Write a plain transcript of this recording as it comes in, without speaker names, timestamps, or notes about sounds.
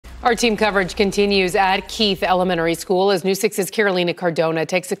Our team coverage continues at Keith Elementary School as News 6's Carolina Cardona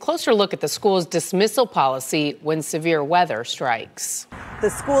takes a closer look at the school's dismissal policy when severe weather strikes.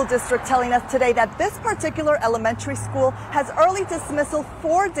 The school district telling us today that this particular elementary school has early dismissal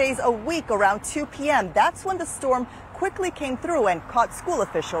 4 days a week around 2 p.m. That's when the storm quickly came through and caught school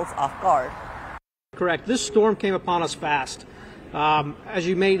officials off guard. Correct. This storm came upon us fast. As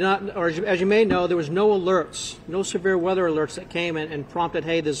you may know, there was no alerts, no severe weather alerts that came and prompted,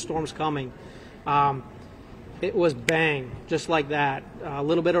 hey, this storm's coming. It was bang, just like that. A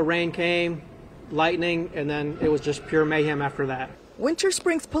little bit of rain came, lightning, and then it was just pure mayhem after that. Winter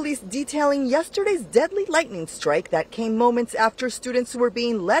Springs police detailing yesterday's deadly lightning strike that came moments after students were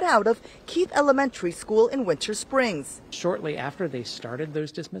being let out of Keith Elementary School in Winter Springs. Shortly after they started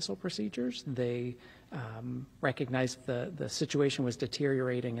those dismissal procedures, they recognized the situation was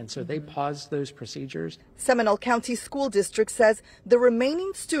deteriorating, and so they paused those procedures. Seminole County School District says the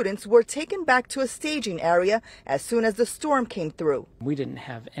remaining students were taken back to a staging area as soon as the storm came through. We didn't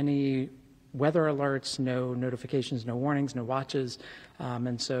have any weather alerts, no notifications, no warnings, no watches,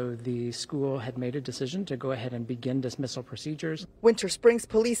 and so the school had made a decision to go ahead and begin dismissal procedures. Winter Springs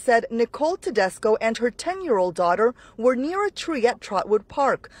police said Nicole Tedesco and her 10-year-old daughter were near a tree at Trotwood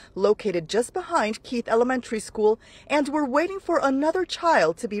Park, located just behind Keith Elementary School, and were waiting for another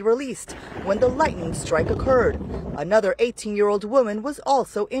child to be released when the lightning strike occurred. Another 18-year-old woman was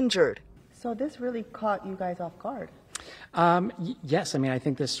also injured. So this really caught you guys off guard? Yes, I mean, I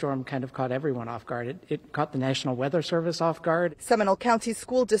think this storm kind of caught everyone off guard. It caught the National Weather Service off guard. Seminole County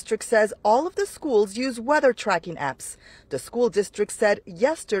School District says all of the schools use weather tracking apps. The school district said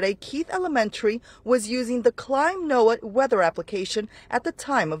yesterday Keith Elementary was using the Climb NOAA weather application at the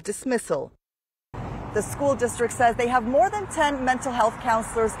time of dismissal. The school district says they have more than 10 mental health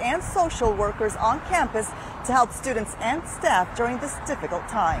counselors and social workers on campus to help students and staff during this difficult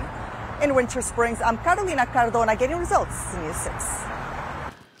time. In Winter Springs, I'm Carolina Cardona, getting results in News 6.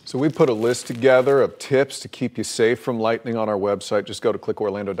 So we put a list together of tips to keep you safe from lightning on our website. Just go to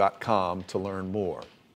clickorlando.com to learn more.